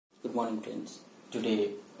Good morning friends.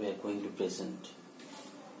 Today we are going to present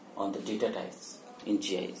on the data types in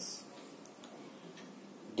GIS.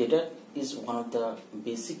 Data is one of the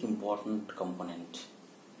basic important component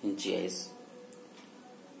in GIS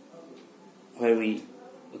where we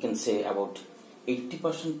can say about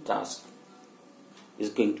 80% task is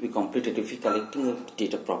going to be completed if we are collecting the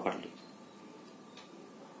data properly.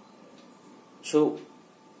 So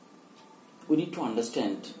we need to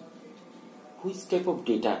understand which type of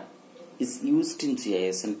data is used in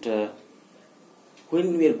GIS and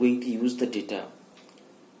when we are going to use the data,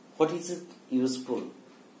 what is it useful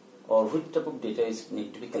or which type of data is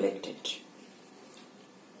need to be collected.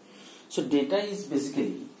 So data is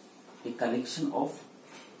basically a collection of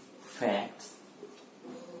facts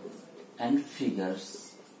and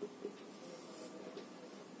figures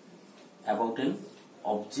about an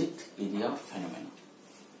object, area or phenomenon.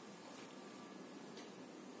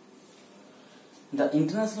 The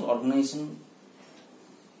International Organization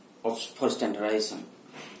for Standardization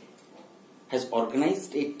has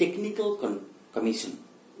organized a technical commission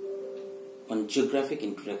on geographic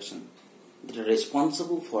introduction that are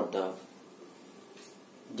responsible for the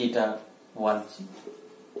data quality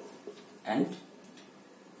and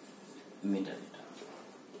metadata.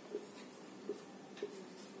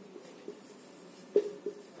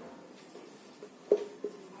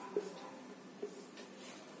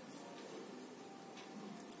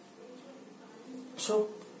 So,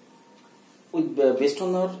 based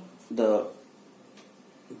on the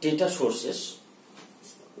data sources,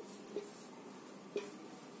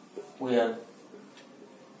 we are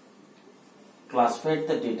classified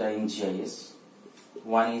the data in GIS.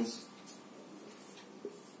 One is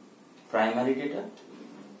primary data,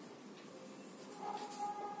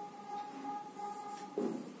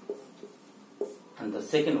 and the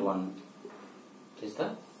second one is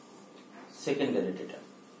the secondary data.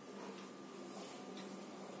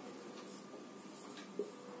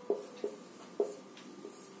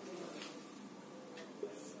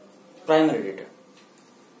 Primary data.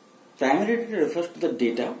 Primary data refers to the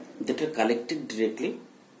data that are collected directly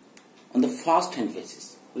on the first hand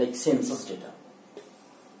basis, like census data.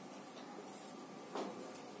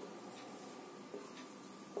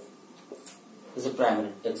 This is a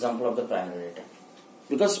primary example of the primary data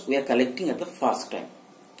because we are collecting at the first time.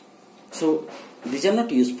 So these are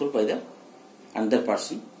not useful by the another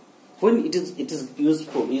person. When it is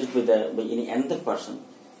used by any another person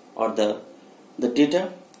or the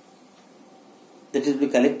data that will be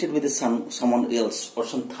collected with someone else or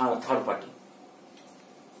some third party,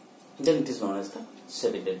 then it is known as the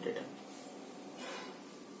secondary data.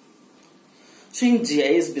 So in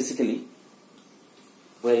GIS basically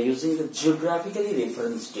we are using the geographically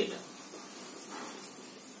referenced data.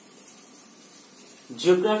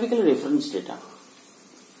 Geographically referenced data,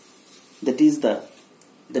 that is the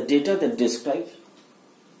data that describes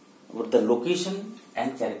about the location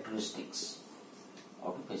and characteristics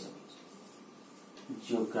of a place.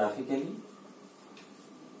 Geographically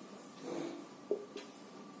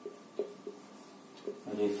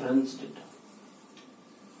reference data.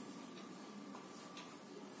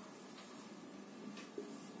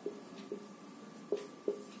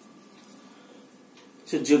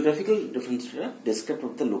 So geographical reference data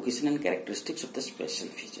describe the location and characteristics of the special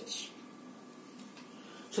features.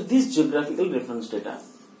 So this geographical reference data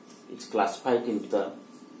is classified into the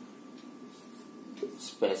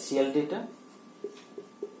spatial data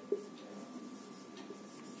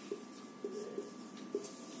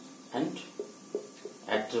and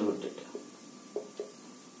attribute data.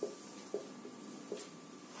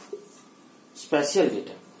 Spatial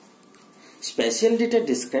data. Spatial data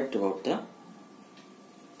described about the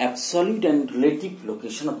absolute and relative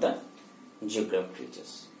location of the geographic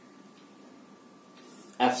features.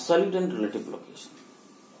 Absolute and relative location.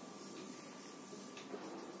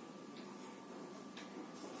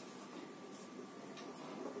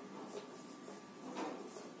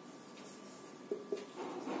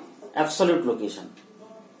 Absolute location.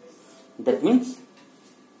 That means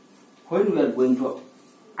when we are going to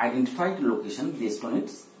identify the location based on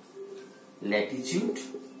its latitude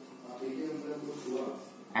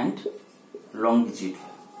and longitude.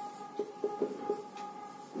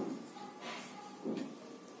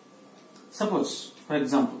 Suppose, for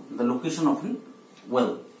example, the location of a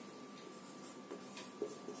well,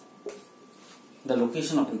 the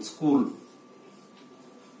location of a school,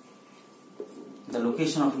 the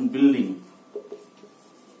location of a building.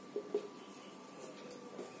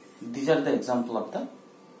 These are the example of the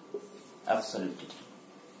absolute data.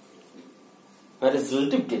 Whereas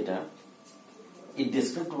relative data, it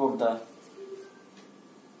describes about the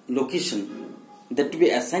location that to be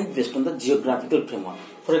assigned based on the geographical framework.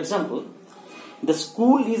 For example, the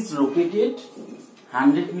school is located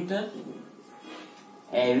 100 meter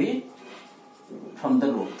away from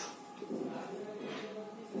the road.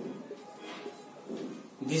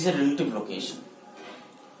 This is a relative location.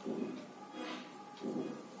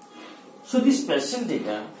 So this spatial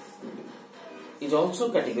data is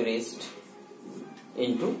also categorized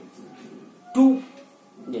into two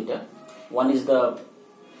data. One is the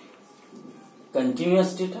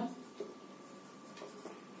continuous data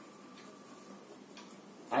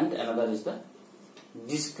and another is the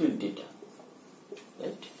discrete data,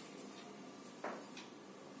 right?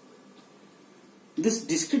 This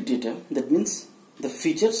discrete data, that means the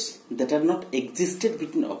features that are not existed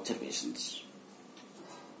between observations,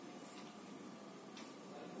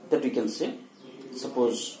 that we can say,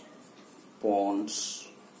 suppose ponds,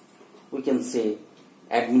 we can say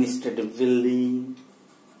administrative building,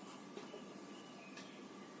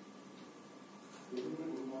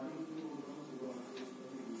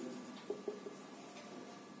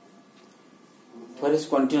 where is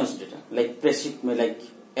continuous data like like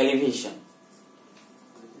elevation.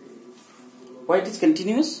 Why it is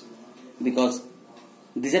continuous? Because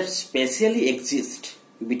these are spatially exist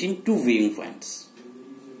between two viewing points.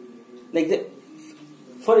 Like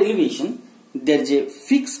for elevation, there is a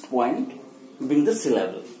fixed point being the sea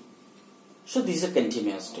level. So these are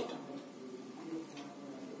continuous data.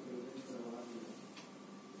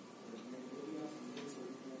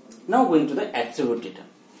 Now going to the attribute data.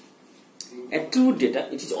 Attribute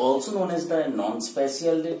data, it is also known as the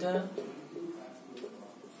non-spatial data,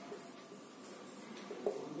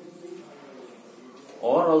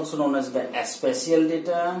 or also known as the especial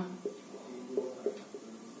data,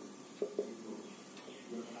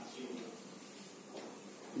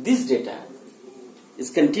 this data is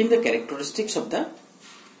contain the characteristics of the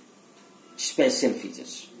spatial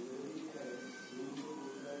features,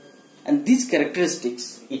 and these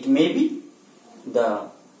characteristics, it may be the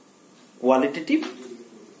qualitative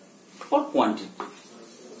or quantitative.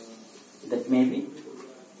 That may be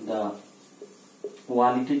the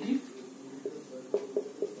qualitative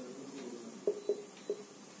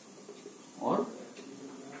or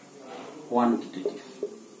quantitative,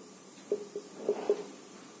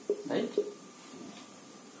 right?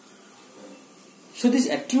 So this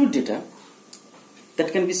attribute data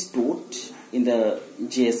that can be stored in the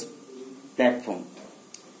GIS platform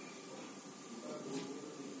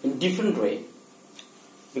in different way,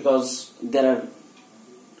 because there are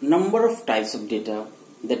number of types of data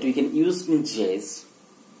that we can use in GIS.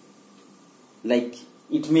 Like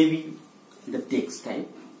it may be the text type,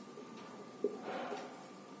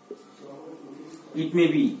 it may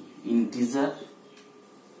be integer,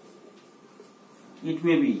 it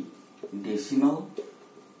may be decimal,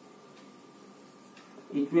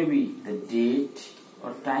 it may be the date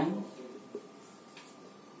or time,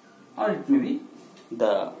 or it may be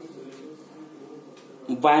the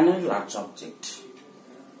binary large object.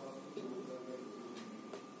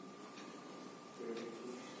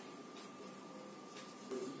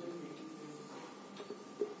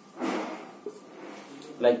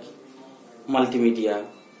 Like multimedia,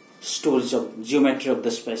 storage of geometry of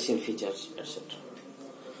the spatial features, etc.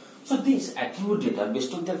 So these attribute data,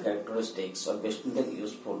 based on their characteristics or based on their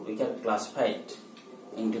useful, we can classify it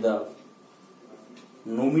into the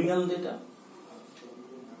nominal data,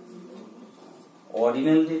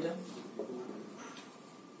 ordinal data,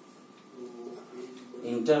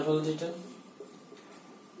 interval data,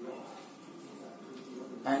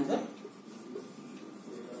 and the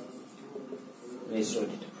ratio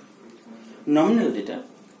data. Nominal data,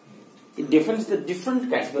 it defines the different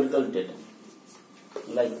categorical data,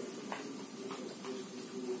 like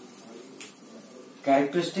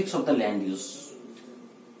characteristics of the land use.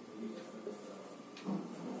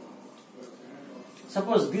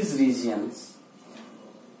 Suppose these regions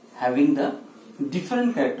having the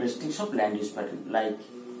different characteristics of land use pattern, like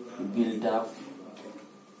built up,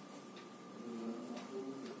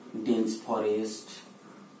 dense forest,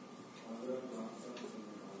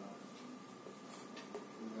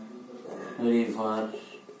 river,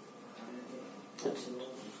 etc.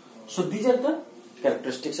 So these are the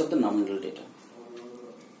characteristics of the nominal data.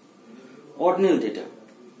 Ordinal data,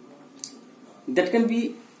 that can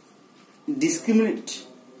be discriminate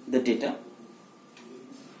the data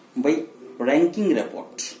by ranking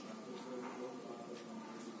report.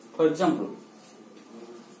 For example,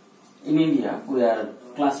 in India we are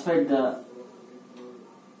classified the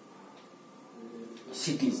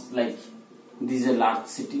cities, like this is a large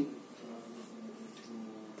city,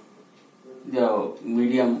 the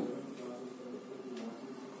medium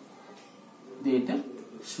data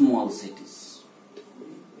small cities.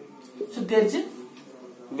 So there is a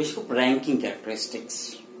basic ranking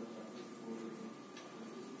characteristics.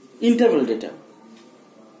 Interval data.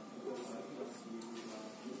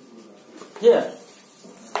 Here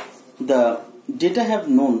the data have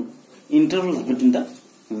known intervals between the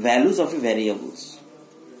values of variables.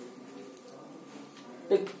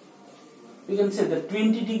 Like we can say that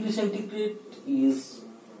 20 degrees centigrade is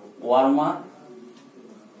warmer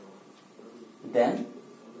than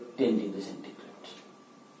 10 degrees centigrade.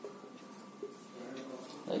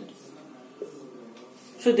 Right?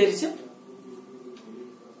 So there is a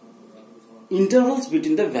intervals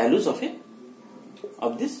between the values of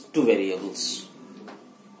these two variables.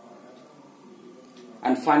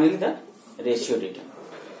 And finally the ratio data.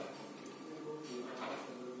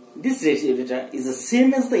 This ratio data is the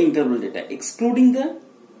same as the interval data, excluding that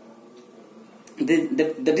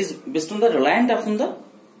is based on the reliant upon the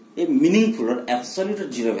a meaningful or absolute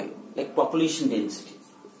or zero value, like population density.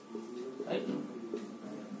 Right?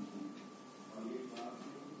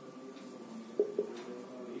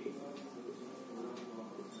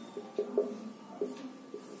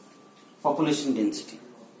 Population density.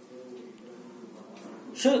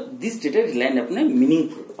 So this data is reliant upon a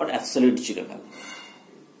meaningful or absolute zero value.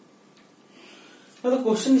 Now the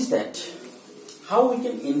question is that how we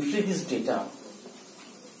can entry this data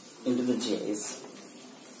into the GIS,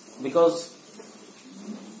 because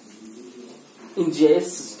in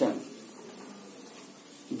GIS system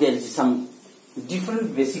there is some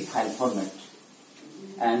different basic file format,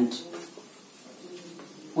 and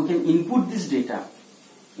we can input this data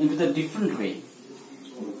into the different way.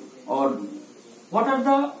 Or what are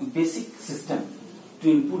the basic system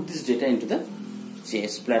to input this data into the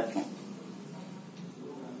GIS platform?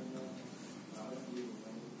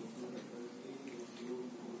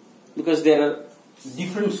 Because there are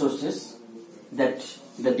different sources that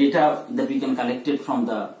the data that we can collect it from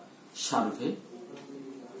the survey,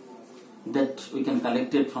 that we can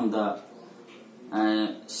collect it from the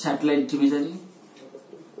satellite imagery,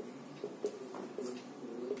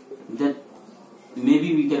 that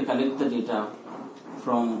maybe we can collect the data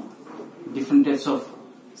from different types of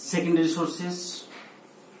secondary sources.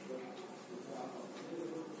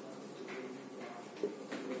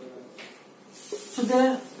 So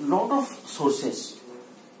there are a lot of sources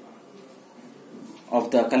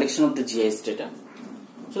of the collection of the GIS data.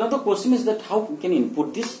 So now the question is that how we can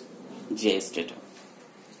input this GIS data.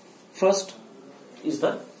 First is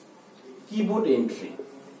the keyboard entry.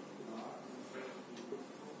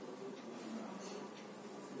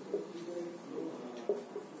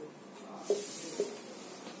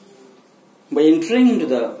 By entering into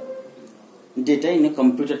the data in a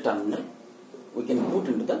computer terminal, we can put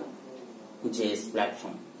into the GIS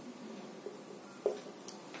platform.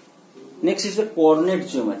 Next is the coordinate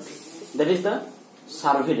geometry. That is the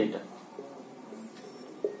survey data.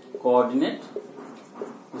 Coordinate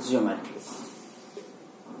geometry.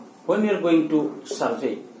 When we are going to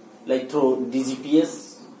survey, like through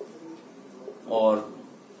DGPS or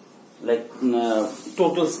like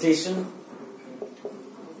total station,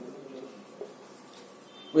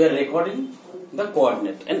 we are recording the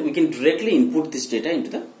coordinate and we can directly input this data into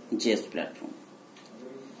the GIS platform.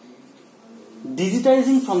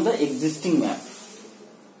 Digitizing from the existing map.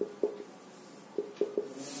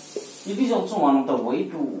 It is also one of the way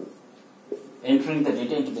to entering the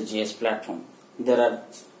data into the GIS platform. There are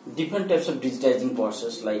different types of digitizing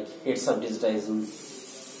process like heads-up digitizing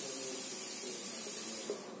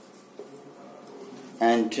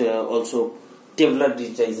and also tabular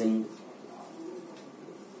digitizing.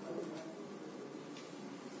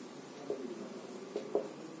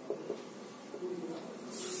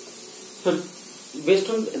 So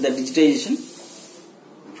based on the digitization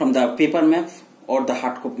from the paper map or the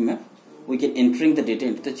hard copy map, we can entering the data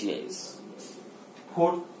into the GIS.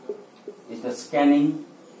 Fourth is the scanning.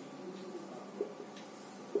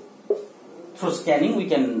 Through scanning, we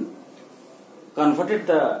can convert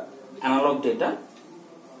the analog data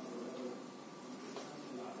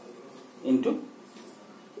into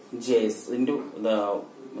GIS, into the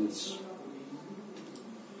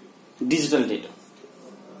digital data.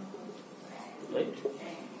 Right?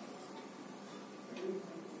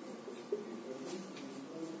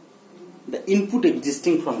 The input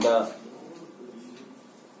existing from the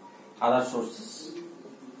other sources.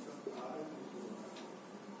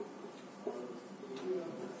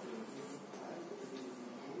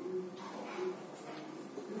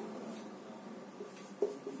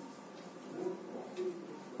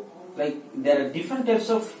 Like there are different types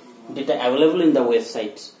of data available in the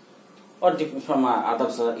websites or from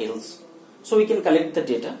others else. So we can collect the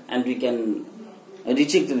data and we can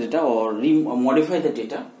recheck the data or modify the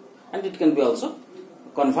data, and it can be also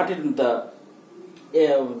converted into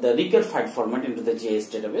the required file format into the GIS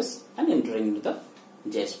database and entering into the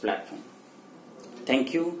GIS platform.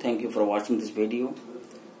 Thank you for watching this video.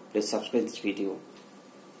 Please subscribe this video.